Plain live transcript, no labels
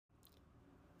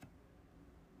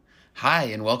Hi,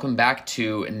 and welcome back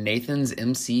to Nathan's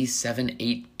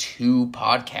MC782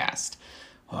 podcast.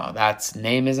 Wow, that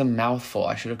name is a mouthful.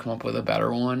 I should have come up with a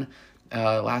better one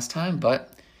last time,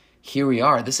 but here we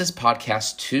are. This is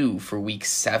podcast 2 for week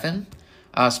 7,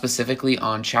 specifically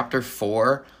on chapter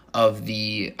 4 of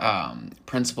the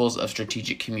Principles of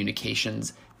Strategic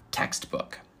Communications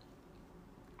textbook.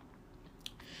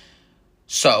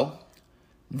 So,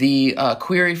 the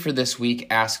query for this week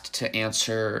asked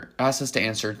us to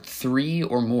answer 3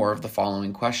 or more of the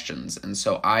following questions. And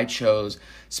so I chose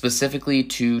specifically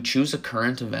to choose a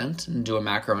current event and do a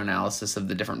macro analysis of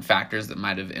the different factors that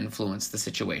might have influenced the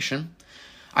situation.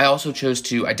 I also chose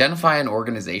to identify an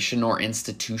organization or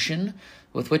institution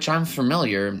with which I'm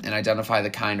familiar and identify the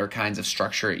kind or kinds of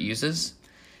structure it uses.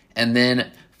 And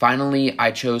then finally,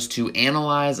 I chose to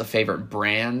analyze a favorite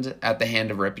brand at the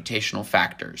hand of reputational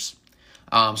factors.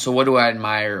 So what do I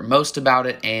admire most about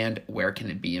it, and where can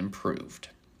it be improved?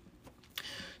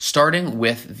 Starting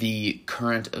with the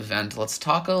current event, let's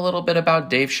talk a little bit about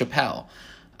Dave Chappelle.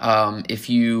 If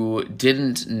you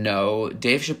didn't know,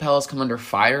 Dave Chappelle has come under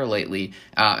fire lately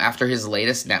after his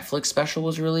latest Netflix special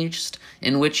was released,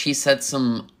 in which he said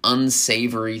some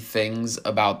unsavory things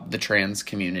about the trans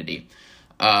community.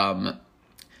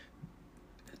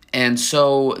 And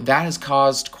so that has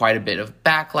caused quite a bit of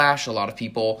backlash, a lot of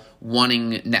people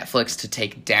wanting Netflix to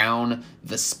take down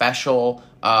the special.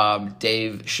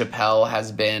 Dave Chappelle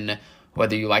has been,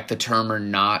 whether you like the term or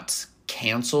not,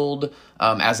 canceled.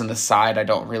 As an aside, I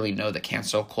don't really know that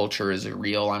cancel culture is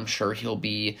real. I'm sure he'll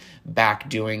be back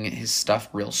doing his stuff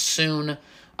real soon.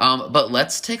 But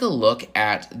let's take a look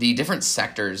at the different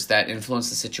sectors that influence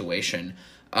the situation.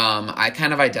 I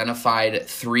kind of identified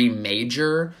 3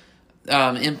 major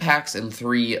impacts and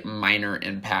 3 minor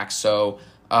impacts. So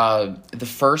the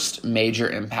first major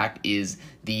impact is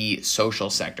the social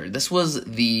sector. This was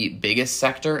the biggest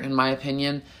sector, in my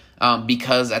opinion,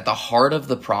 because at the heart of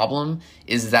the problem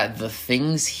is that the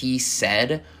things he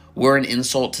said were an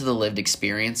insult to the lived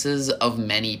experiences of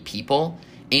many people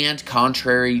and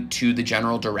contrary to the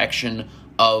general direction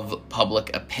of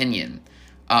public opinion.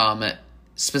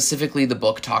 Specifically, the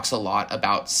book talks a lot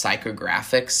about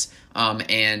psychographics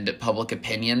and public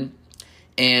opinion.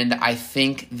 And I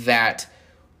think that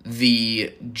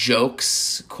the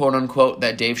jokes, quote unquote,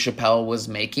 that Dave Chappelle was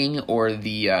making, or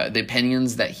the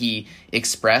opinions that he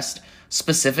expressed,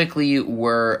 specifically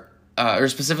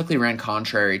ran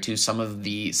contrary to some of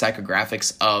the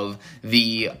psychographics of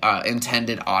the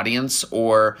intended audience,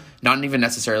 or not even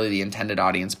necessarily the intended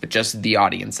audience, but just the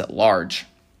audience at large.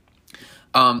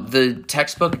 The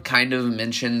textbook kind of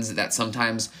mentions that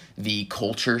sometimes the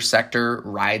culture sector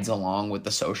rides along with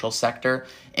the social sector,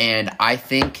 and I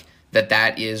think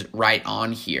that is right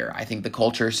on here. I think the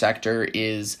culture sector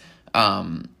is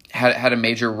had a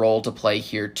major role to play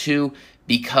here too,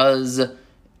 because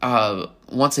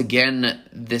once again,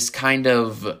 this kind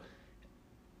of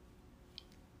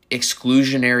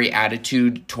exclusionary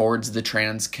attitude towards the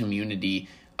trans community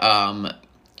and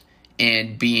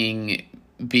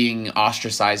being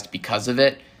ostracized because of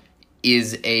it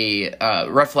is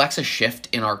reflects a shift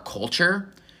in our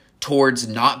culture towards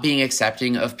not being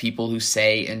accepting of people who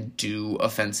say and do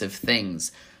offensive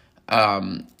things.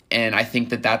 And I think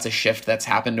that that's a shift that's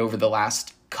happened over the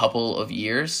last couple of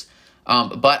years.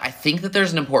 But I think that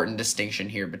there's an important distinction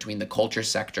here between the culture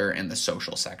sector and the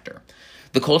social sector.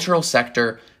 The cultural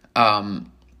sector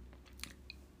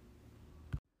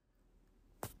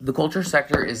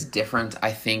is different,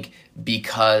 I think,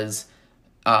 because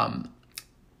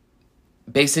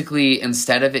basically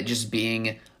instead of it just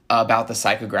being about the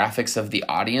psychographics of the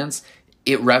audience,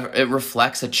 it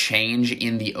reflects a change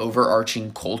in the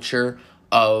overarching culture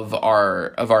of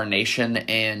our nation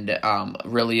and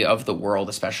really of the world,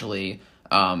 especially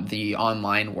the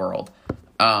online world.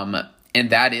 And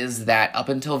that is that up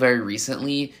until very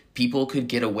recently, people could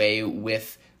get away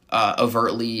with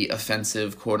overtly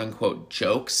offensive, quote unquote,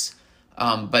 jokes,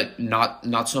 but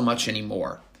not so much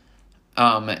anymore.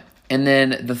 And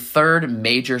then the third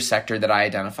major sector that I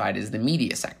identified is the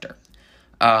media sector.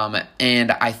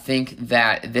 And I think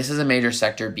that this is a major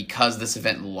sector because this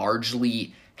event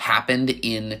largely happened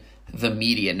in the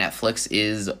media. Netflix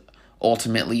is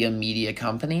ultimately a media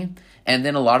company. And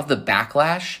then a lot of the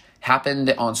backlash happened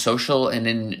on social and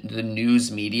in the news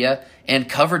media, and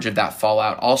coverage of that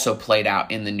fallout also played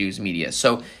out in the news media.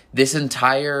 So this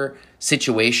entire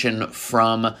situation,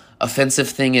 from offensive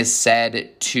thing is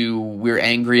said to we're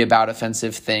angry about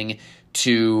offensive thing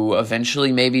to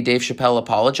eventually maybe Dave Chappelle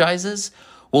apologizes,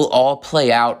 will all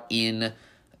play out in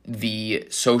the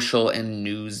social and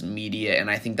news media. And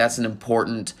I think that's an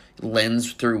important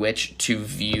lens through which to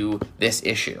view this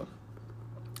issue.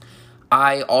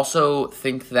 I also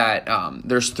think that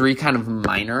there's three kind of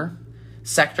minor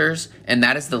sectors, and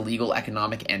that is the legal,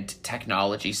 economic, and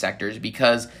technology sectors,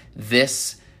 because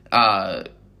this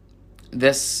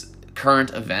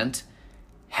current event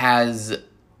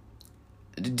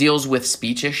deals with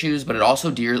speech issues, but it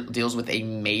also deals with a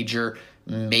major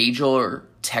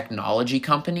technology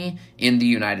company in the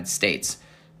United States.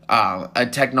 A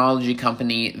technology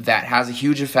company that has a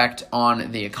huge effect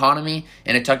on the economy,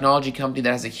 and a technology company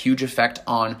that has a huge effect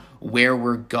on where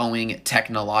we're going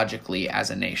technologically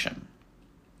as a nation.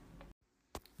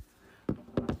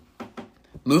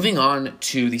 Moving on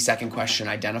to the second question,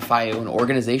 identify an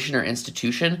organization or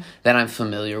institution that I'm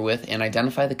familiar with and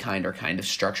identify the kind of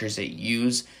structures it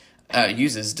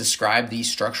uses. Describe the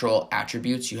structural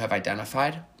attributes you have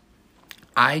identified.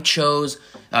 I chose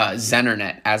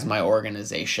Zenternet as my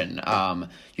organization.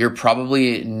 You're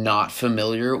probably not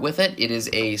familiar with it. It is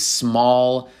a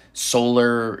small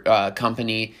solar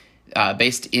company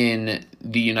based in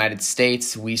the United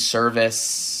States.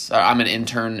 I'm an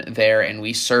intern there, and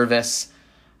we service,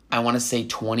 I want to say,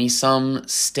 20-some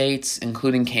states,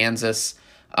 including Kansas.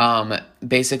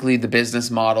 Basically, the business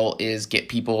model is get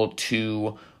people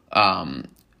to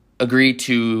agree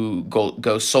to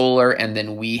go solar, and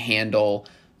then we handle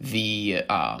the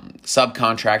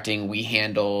subcontracting. We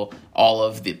handle all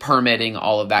of the permitting,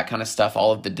 all of that kind of stuff,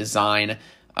 all of the design,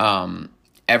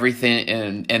 everything,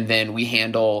 and then we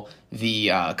handle the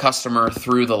customer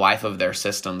through the life of their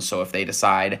system. So if they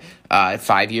decide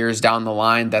 5 years down the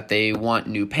line that they want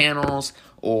new panels,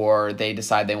 or they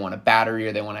decide they want a battery,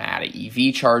 or they want to add an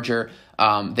EV charger,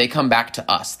 they come back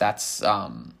to us.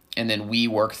 And then we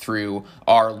work through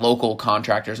our local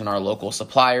contractors and our local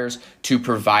suppliers to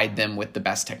provide them with the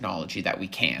best technology that we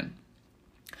can.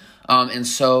 And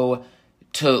so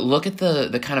to look at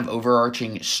the kind of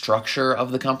overarching structure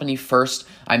of the company, first,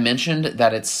 I mentioned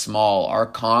that it's small. Our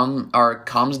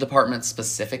comms department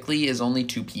specifically is only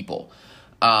 2 people.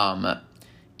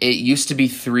 It used to be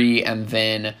 3, and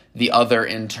then the other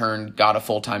intern got a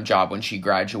full-time job when she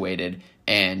graduated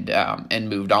and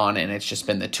moved on, and it's just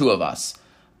been the 2 of us.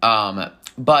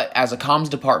 But as a comms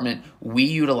department, we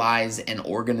utilize an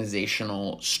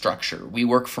organizational structure. We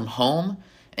work from home,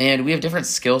 and we have different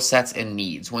skill sets and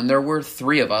needs. When there were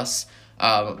 3 of us,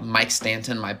 Mike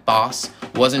Stanton, my boss,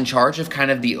 was in charge of kind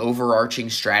of the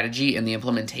overarching strategy and the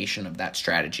implementation of that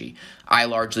strategy. I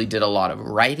largely did a lot of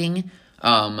writing,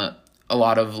 a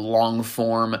lot of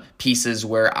long-form pieces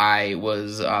where I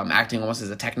was acting almost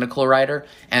as a technical writer,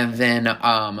 and then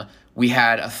we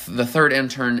had the third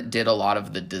intern did a lot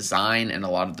of the design and a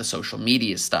lot of the social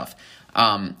media stuff,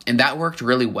 and that worked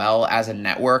really well as a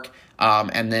network.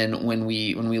 And then when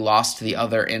we lost the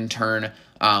other intern,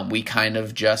 we kind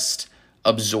of just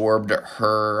absorbed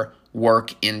her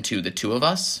work into the 2 of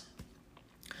us.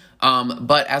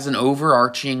 But as an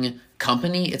overarching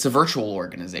company, it's a virtual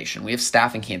organization. We have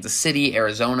staff in Kansas City,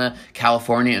 Arizona,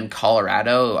 California, and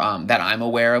Colorado that I'm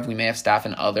aware of. We may have staff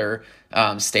in other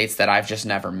states that I've just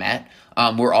never met.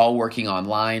 We're all working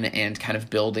online and kind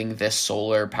of building this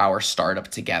solar power startup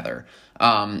together.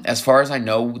 As far as I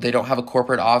know, they don't have a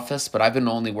corporate office, but I've been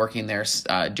only working there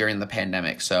during the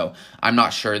pandemic, so I'm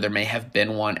not sure. There may have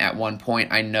been one at one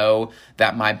point. I know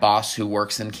that my boss, who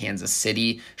works in Kansas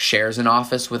City, shares an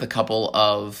office with a couple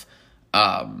of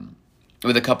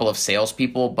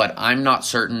salespeople, but I'm not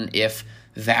certain if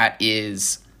that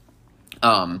is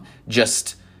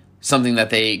just something that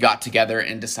they got together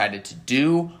and decided to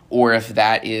do, or if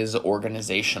that is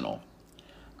organizational.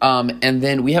 And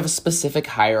then we have a specific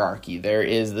hierarchy. There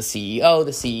is the CEO,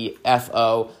 the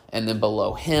CFO, and then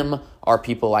below him are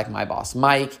people like my boss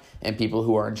Mike and people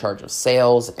who are in charge of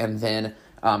sales. And then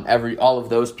all of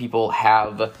those people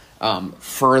have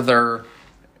further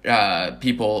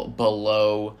people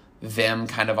below them,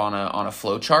 kind of on a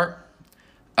flow chart.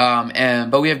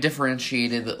 But we have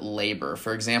differentiated labor.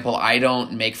 For example, I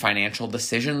don't make financial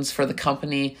decisions for the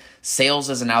company. Sales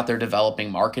isn't out there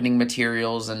developing marketing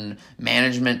materials, and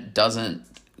management doesn't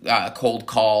cold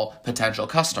call potential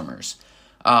customers.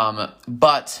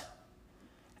 But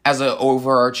as an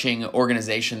overarching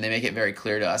organization, they make it very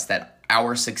clear to us that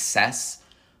our success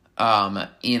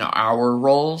in our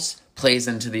roles plays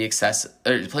into the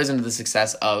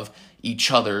success of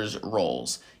each other's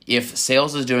roles. If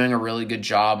sales is doing a really good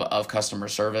job of customer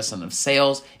service and of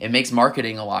sales, it makes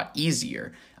marketing a lot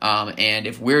easier. And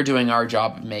if we're doing our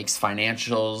job, it makes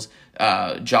financials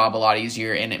job a lot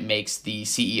easier, and it makes the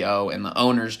CEO and the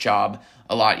owner's job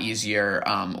a lot easier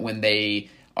when they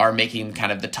are making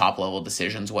kind of the top level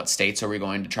decisions. What states are we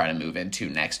going to try to move into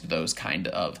next? Those kind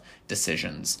of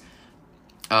decisions.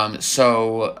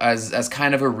 So as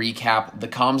kind of a recap, the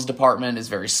comms department is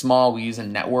very small. We use a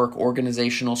network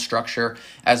organizational structure.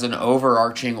 As an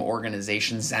overarching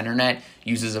organization, Zenternet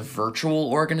uses a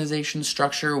virtual organization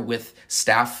structure with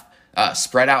staff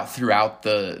spread out throughout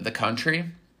the country.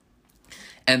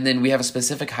 And then we have a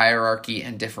specific hierarchy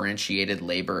and differentiated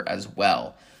labor as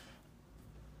well.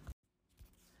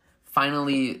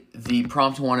 Finally, the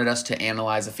prompt wanted us to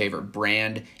analyze a favorite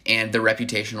brand and the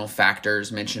reputational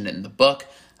factors mentioned in the book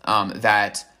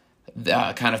that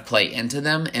kind of play into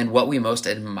them and what we most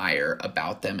admire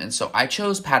about them. And so I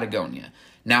chose Patagonia.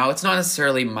 Now, it's not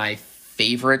necessarily my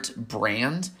favorite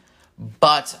brand,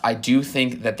 but I do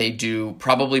think that they do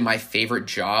probably my favorite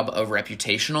job of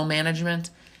reputational management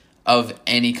of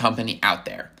any company out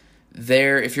there.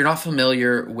 If you're not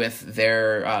familiar with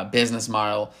their business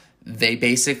model, they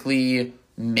basically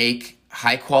make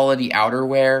high-quality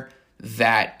outerwear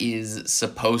that is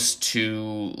supposed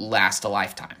to last a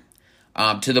lifetime,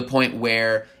 to the point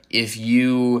where if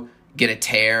you get a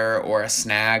tear or a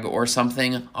snag or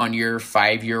something on your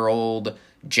 5-year-old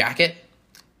jacket,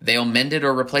 they'll mend it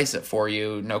or replace it for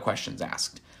you, no questions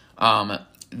asked.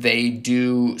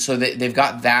 They've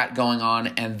got that going on,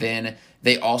 and then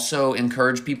they also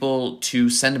encourage people to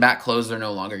send back clothes they're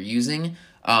no longer using,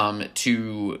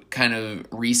 to kind of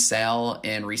resell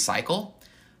and recycle.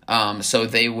 So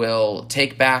they will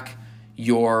take back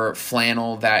your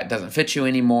flannel that doesn't fit you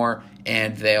anymore,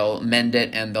 and they'll mend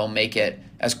it, and they'll make it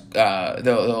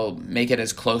they'll make it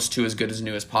as close to as good as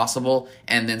new as possible,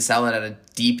 and then sell it at a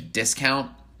deep discount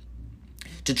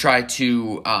to try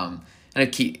to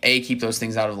keep those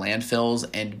things out of landfills,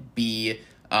 and B,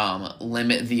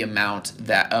 limit the amount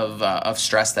of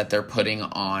stress that they're putting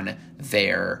on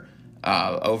their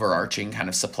overarching kind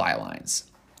of supply lines.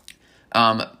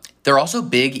 They're also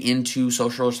big into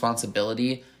social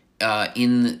responsibility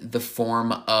in the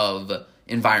form of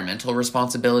environmental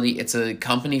responsibility. It's a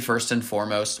company first and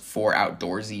foremost for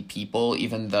outdoorsy people,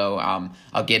 even though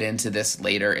I'll get into this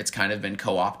later. It's kind of been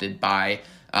co-opted by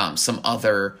some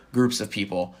other groups of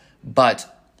people. But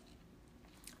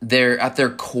at their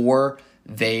core,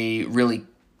 they really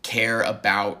care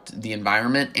about the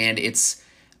environment, and it's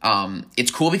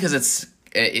cool because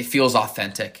it feels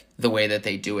authentic the way that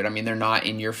they do it. I mean, they're not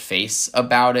in your face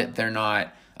about it. They're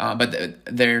not,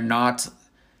 they're not,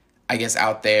 I guess,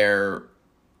 out there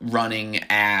running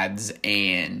ads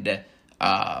and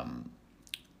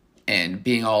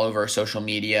being all over social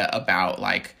media about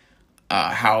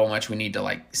how much we need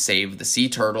to save the sea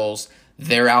turtles.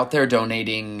 They're out there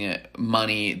donating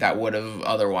money that would have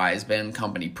otherwise been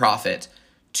company profit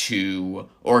to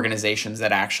organizations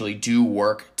that actually do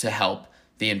work to help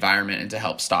the environment and to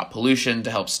help stop pollution,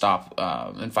 to help stop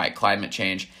and fight climate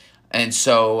change. And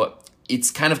so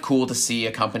it's kind of cool to see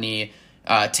a company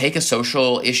take a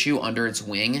social issue under its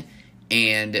wing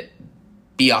and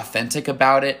be authentic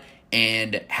about it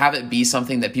and have it be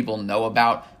something that people know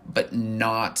about, but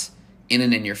not in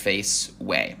an in-your-face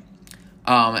way.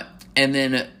 And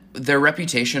then their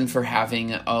reputation for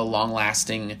having a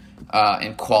long-lasting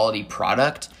and quality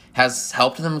product has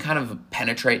helped them kind of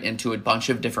penetrate into a bunch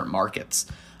of different markets.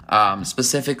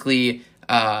 Specifically,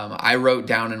 I wrote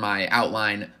down in my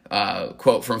outline,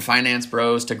 quote, from finance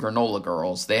bros to granola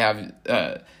girls. They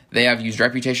have used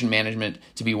reputation management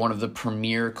to be one of the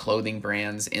premier clothing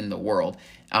brands in the world.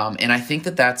 And I think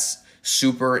that that's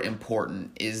super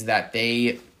important, is that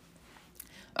they,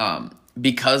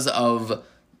 because of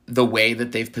the way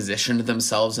that they've positioned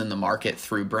themselves in the market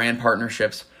through brand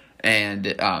partnerships and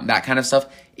that kind of stuff,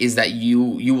 is that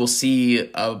you will see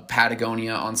a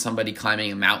Patagonia on somebody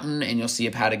climbing a mountain, and you'll see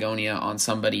a Patagonia on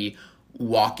somebody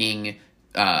walking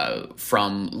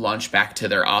from lunch back to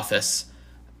their office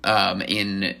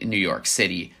in New York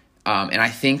City. And I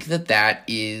think that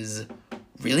is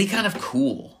really kind of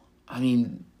cool. I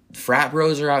mean, frat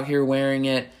bros are out here wearing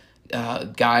it.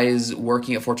 Guys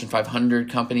working at Fortune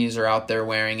 500 companies are out there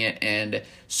wearing it, and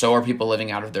so are people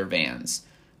living out of their vans.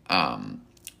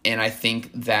 And I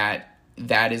think that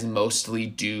is mostly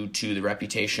due to the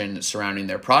reputation surrounding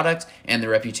their product and the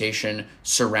reputation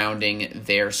surrounding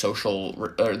their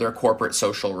their corporate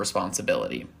social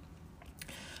responsibility.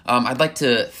 I'd like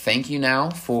to thank you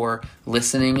now for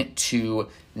listening to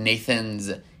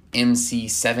Nathan's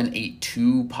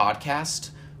MC782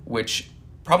 podcast, which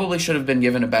probably should have been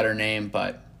given a better name,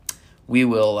 but we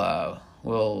will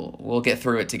we'll get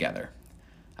through it together.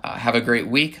 Have a great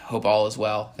week. Hope all is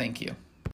well. Thank you.